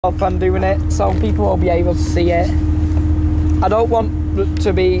up and doing it so people will be able to see it. I don't want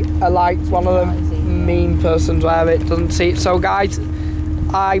to be like one of the mean persons where it doesn't see it. So guys,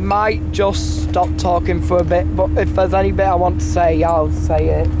 I might just stop talking for a bit, but if there's any bit I want to say, I'll say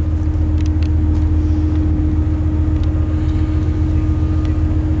it.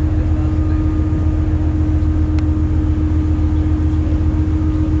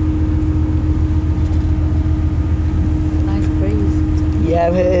 Yeah,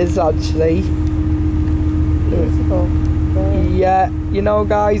 it is actually. Beautiful. Yeah, you know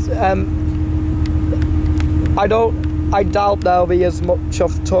guys, I doubt there'll be as much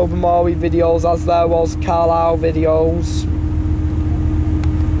of Tobermory videos as there was Carlisle videos.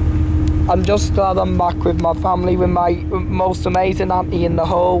 I'm just glad I'm back with my family, with my most amazing auntie in the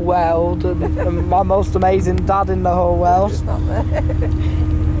whole world, and my most amazing dad in the whole world.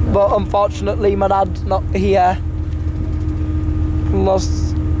 But unfortunately my dad's not here.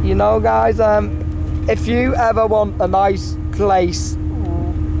 Plus, you know guys, if you ever want a nice place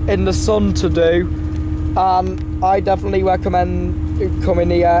in the sun to do, I definitely recommend coming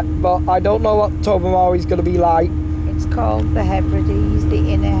here, but I don't know what Tobermory is going to be like. It's called the Hebrides, the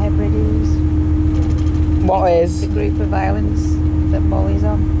Inner Hebrides. What is? The group of islands that Mull is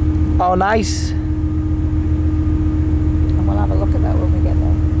on. Oh, nice. And we'll have a look at that when we get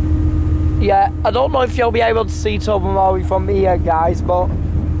there. Yeah, I don't know if you'll be able to see Tobermory from here, guys, but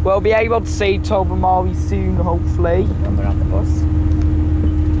we'll be able to see Tobermory soon, hopefully. When we're on the bus.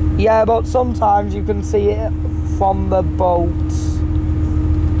 Yeah, but sometimes you can see it from the boat.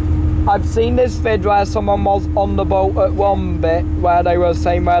 I've seen this vid where someone was on the boat at one bit where they were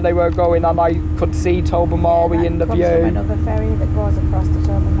saying where they were going, and I could see Tobermory in the view. From another ferry that goes across to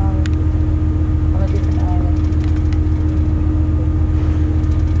Tobermory on a different island.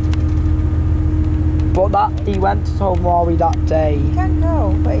 But he went to Tobermory that day. You can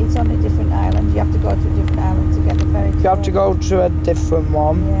go, but it's on a different island. You have to go to a different island to get the ferry. You have to go to a different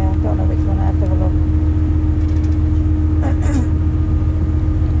one. Yeah, I don't know which one. I have to have a look.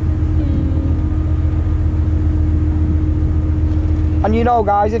 And you know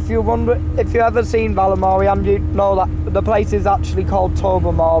guys, if you've ever seen Ballymorey, and you know that the place is actually called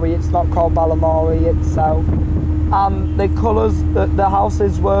Tobermory, it's not called Ballymorey itself. And the colours, the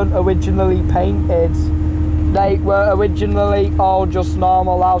houses weren't originally painted. They were originally all just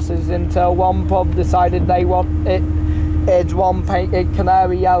normal houses until one pub decided they wanted one painted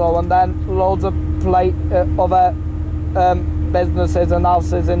canary yellow, and then loads of other businesses and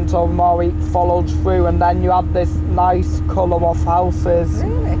houses in Tobermory followed through, and then you had this nice colour of houses.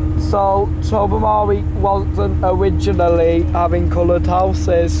 Really? So Tobermory wasn't originally having coloured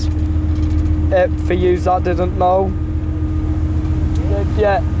houses. For you that didn't know.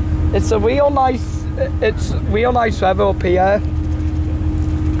 Yeah, it's real nice weather up here.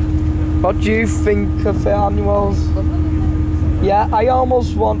 What do you think of the animals? Yeah, I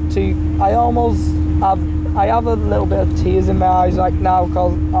have a little bit of tears in my eyes right now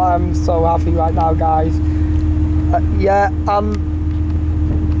because I'm so happy right now, guys. Yeah, and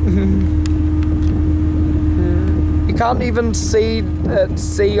you can't even see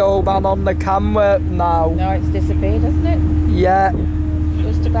Oban on the camera now. No, it's disappeared, hasn't it? Yeah.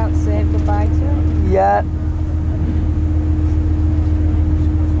 Just about to say goodbye to it. Yeah.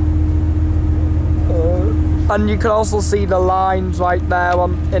 And you can also see the lines right there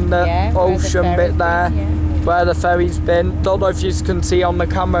in the ocean bit there, where the ferry's been. Don't know if you can see on the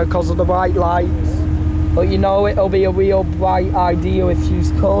camera because of the bright lights, but you know it'll be a real bright idea if you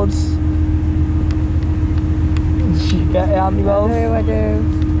could. You get it, animals? I do.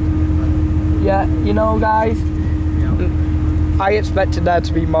 Yeah, you know guys, I expected there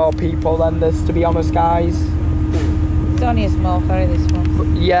to be more people than this, to be honest guys. It's only a small ferry, this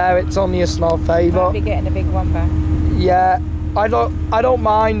one. Yeah, it's only a small ferry, but might be getting a big one back. Yeah, I don't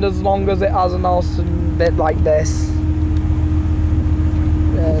mind as long as it has an awesome bit like this.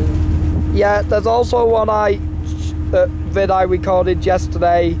 Yeah, there's also one vid I recorded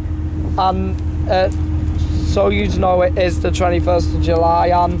yesterday, and so you know it is the 21st of July,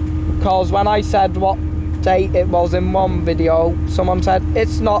 and because when I said what date it was in one video, someone said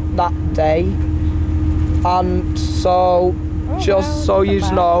it's not that day, and so just so you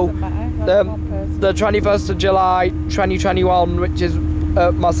know, the 21st of July 2021, which is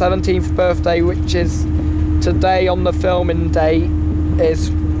my 17th birthday, which is today on the filming date,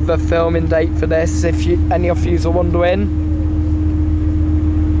 is the filming date for this, if any of you are wondering.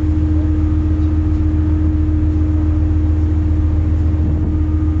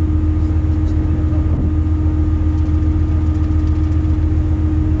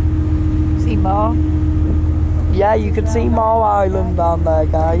 you can see Mull Island down there,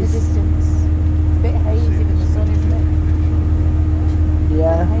 The guys. distance. It's a bit hazy with the sun, isn't it?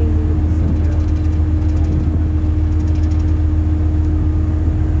 Yeah. Hazy with the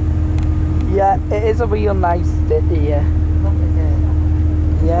sun. Yeah, it is a real nice day here. Lovely day.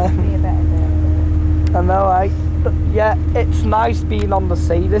 Yeah. Be a better day. I know, right? But yeah, it's nice being on the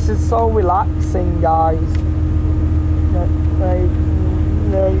sea. This is so relaxing, guys.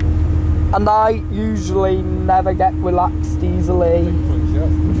 And I usually never get relaxed easily.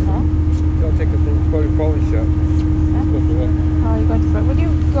 Huh? Don't take a phone shot. Oh, you're going to throw. Will you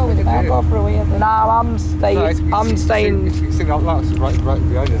go with it? I'll go for a wee. Now I'm staying. It's in that lot, it's right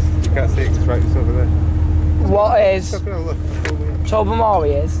behind us. You can't see it, it's right, it's over there. What is? Look.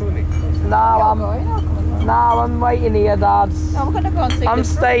 Tobermory is? Now I'm waiting here, Dad. No, we're going to go and see I'm the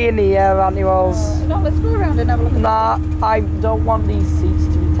staying here, Auntie Walls. No, let's go around and have a look at Nah, I don't want these seats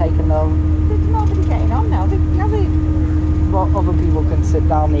to be taken over. There's nobody getting on now. But other people can sit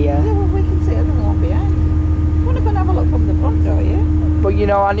down here. Yeah, well, we can see everyone behind. You want to go and have a look from the front, don't you? But you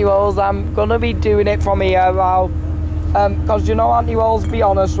know, Auntie Walls, I'm gonna be doing it from here. Because you know, Auntie Walls, be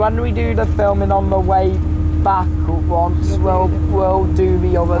honest, when we do the filming on the way back once, we'll do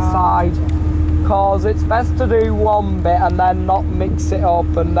the other side. Because it's best to do one bit and then not mix it up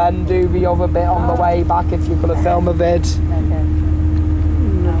and then do the other bit on the way back if you're gonna film a vid.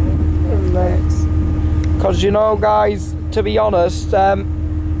 Because you know, guys, to be honest with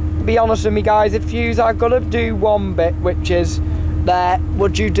me, guys, if you are gonna do one bit, which is there,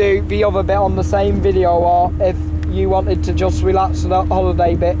 would you do the other bit on the same video, or if you wanted to just relax on that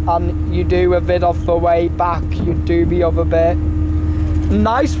holiday bit and you do a vid off the way back, you do the other bit?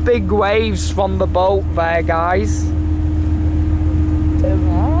 Nice big waves from the boat there, guys.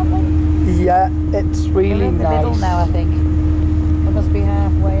 Yeah, it's really We're in the middle nice. now, I think. We must be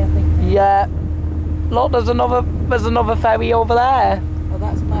halfway, I think. Yeah. Look, there's another ferry over there. Well,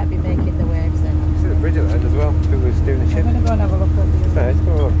 that might be making the waves then. See the bridge at the end as well, people who's doing the I'm ship. going to go and have a look at these. Nice,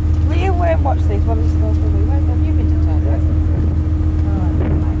 go on. Will you watch these? What is supposed to be? Where's have you been to town?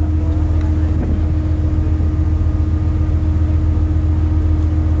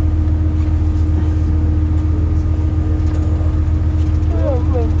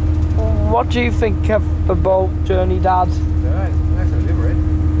 What do you think of the boat journey, Dad? Alright, nice to deliver it. You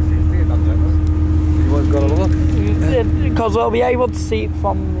want to go and look? Because we'll be able to see it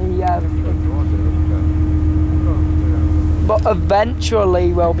from the... but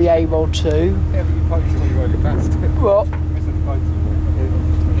eventually we'll be able to. Yeah, but you probably see when you're going fast.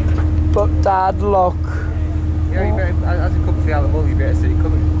 But Dad, look. Yeah, you better, as you come to the Isle of Mull, you better see it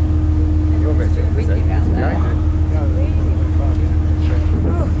coming. You won't better see it this end. Behind it.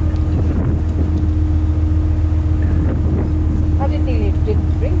 I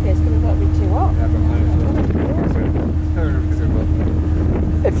didn't bring this because I thought it'd be too hot.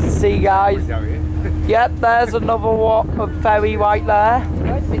 If you see, guys. Yep, there's another ferry right there. It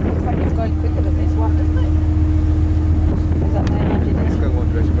looks like it's going quicker than this one, doesn't it? Is that my It's imagination? going one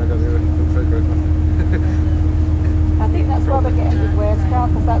direction, but I don't know. It looks like it goes I think that's why we're getting big waves, Carl,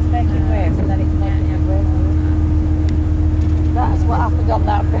 because that's making waves and then it's making big waves. That's what happened on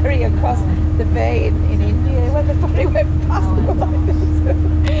that ferry across the bay in India when the ferry went past. It was like this.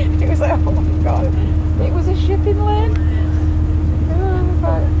 It was like, oh my god, it was a shipping lane.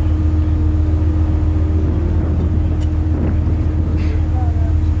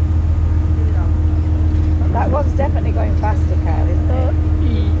 That one's definitely going faster, Kyle, isn't it?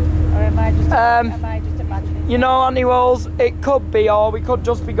 Or am I just imagining? You know, Auntie Walls, it could be, or we could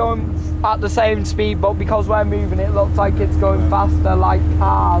just be going at the same speed, but because we're moving, it looks like it's going faster, like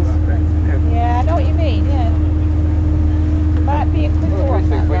cars. Yeah, I know what you mean. Yeah, might be a quicker one.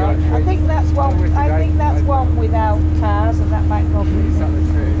 That, though. I think that's one. I think that's one without cars, and that might go quicker.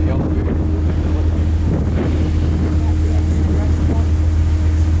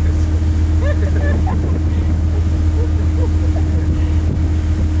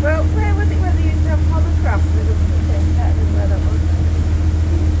 Well, where was it? Whether you have hovercraft? That is where that was.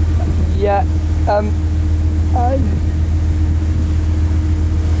 Yeah.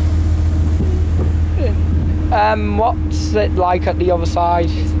 What's it like at the other side?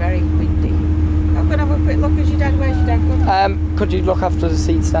 It's very windy. I'm gonna have a quick look. Where's your dad? Could you look after the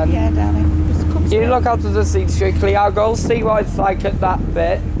seats then? Yeah, darling. Just come You straight. look after the seats quickly. I'll go see what it's like at that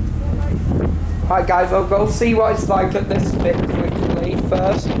bit. Right, guys, I'll go see what it's like at this bit quickly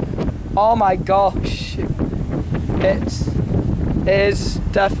first. Oh my gosh, it's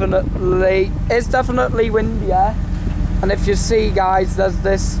definitely windier. And if you see, guys, there's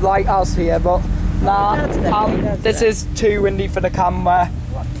this lighthouse here, but nah, this is too windy for the camera.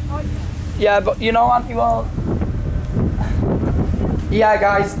 Yeah, but you know, Auntie, well, Yeah,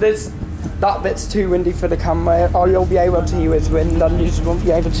 guys, that bit's too windy for the camera. All you'll be able to hear is wind, and you just won't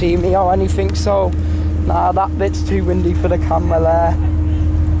be able to hear me or anything. So, nah, that bit's too windy for the camera there.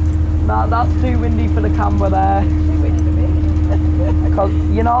 Nah, that's too windy for the camera there. Because,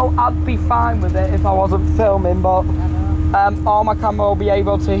 you know, I'd be fine with it if I wasn't filming, but all my camera will be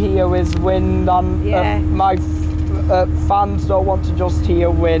able to hear is wind, and my fans don't want to just hear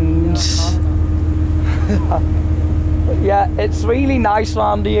wind. Yeah, it's really nice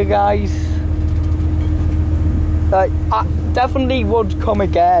around here, guys. I definitely would come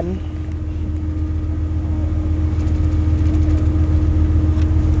again.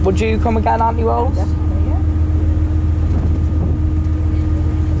 Would you come again, Auntie Rose? Definitely, yeah.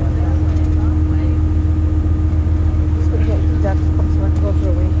 Dad to come to go for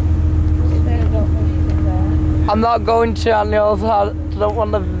a week. I'm not going to, Auntie Rose. I don't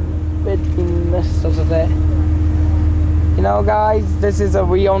want to be missed out of it. You know, guys, this is a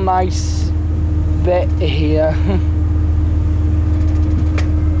real nice bit here.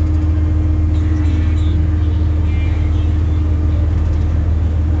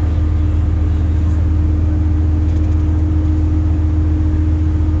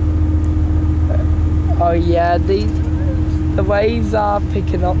 Oh yeah, the waves are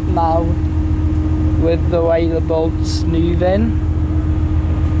picking up now with the way the boat's moving.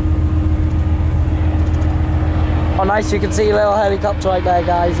 Oh nice, you can see a little helicopter right there,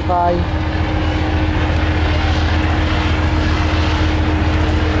 guys, if I...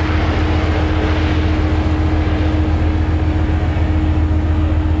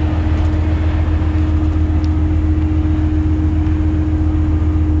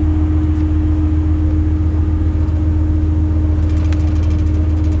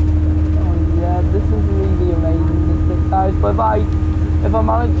 If I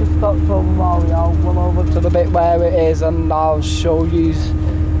manage to stop Oban, I'll come over to the bit where it is and I'll show you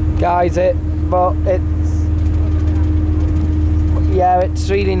guys it. But it's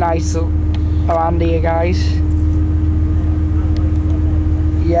really nice around here, guys.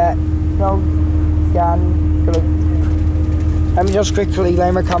 Yeah, no, yeah, let me just quickly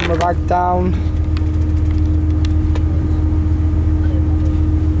lay my camera back down.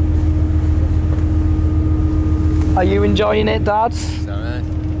 Are you enjoying it, Dad? It's alright.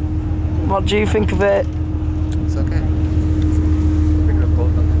 What do you think of it? It's okay.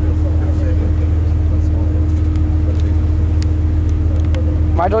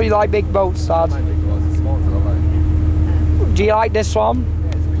 Why don't you like big boats, Dad? Do you like this one?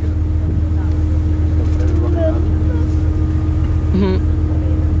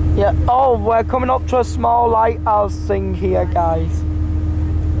 Yeah. Oh, we're coming up to a small lighthouse thing here, guys.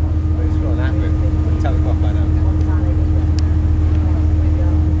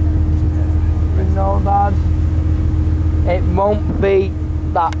 No, Dad, it won't be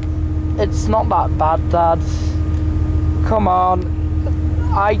that. It's not that bad, Dad. Come on,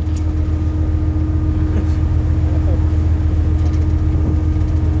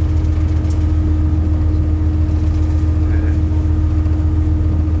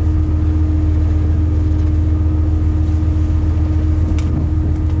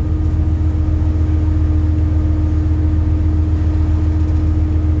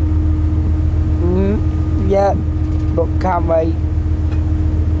 yeah, but can't wait.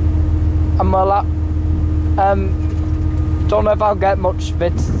 And well, don't know if I'll get much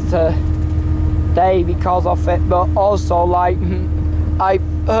bits today because of it, but also, like, I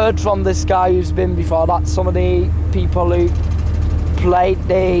heard from this guy who's been before that some of the people who played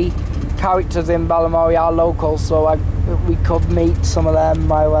the characters in Balamory are local, so we could meet some of them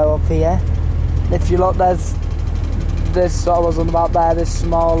while we're up here. If you look, there's this, I was on about there, this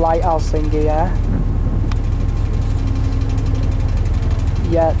small lighthouse thing here.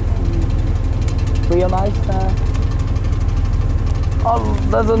 Yeah, real nice there. Oh,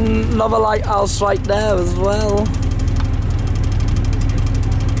 there's another lighthouse right there as well.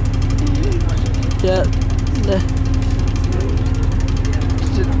 Yeah,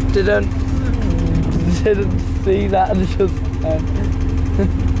 didn't see that.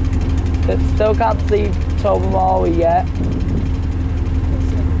 Just still can't see Oban yet.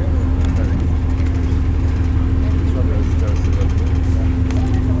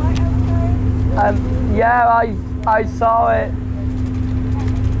 Yeah, I saw it.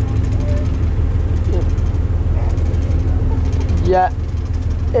 Yeah,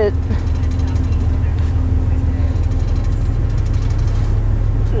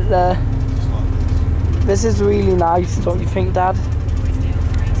 this is really nice, don't you think, Dad?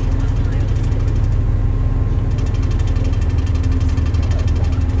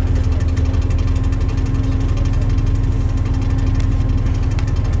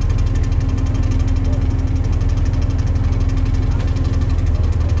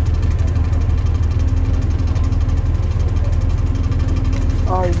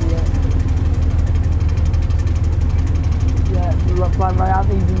 like my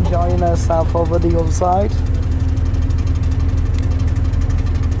auntie's enjoying herself over the other side.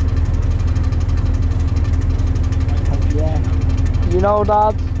 And yeah. You know,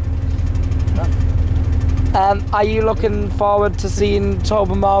 Dad? Are you looking forward to seeing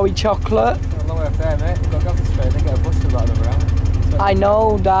Tobermory chocolate? A long way up there, mate. We've got to go this way and then get a bus to about another hour. I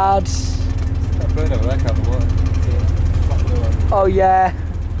know, Dad. That burn over there, can't the water. Oh yeah.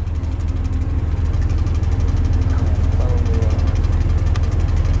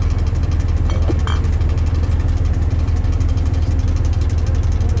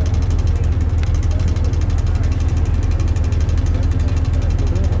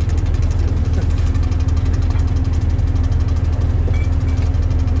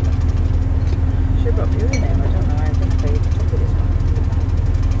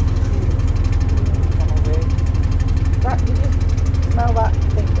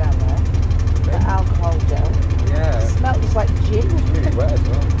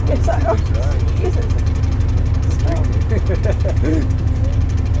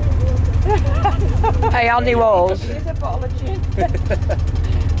 Hey Andy Walls. Here's a bottle of gin.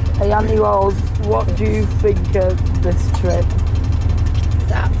 Hey Andy Walls, what do you think of this trip?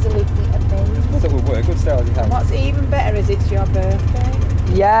 It's absolutely amazing. That would work. Good style as you have. What's even better is it's your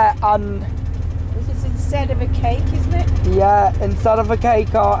birthday. Yeah, and This is instead of a cake, isn't it? yeah, instead of a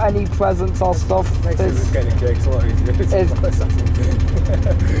cake or any presents or stuff, Makes it getting cakes a lot easier.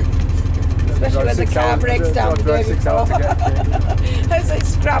 Especially when the car breaks down the day before. I was like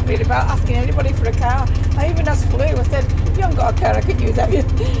scrabbling about asking anybody for a car. I even asked Flew, I said, if you haven't got a car, I could use that.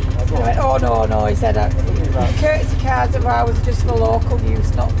 And he went, oh no, he said, courtesy cars of ours are just for local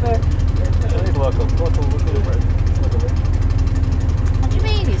use, not for... It is local. What do you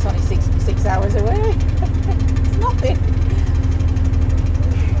mean? It's only six hours away. It's nothing.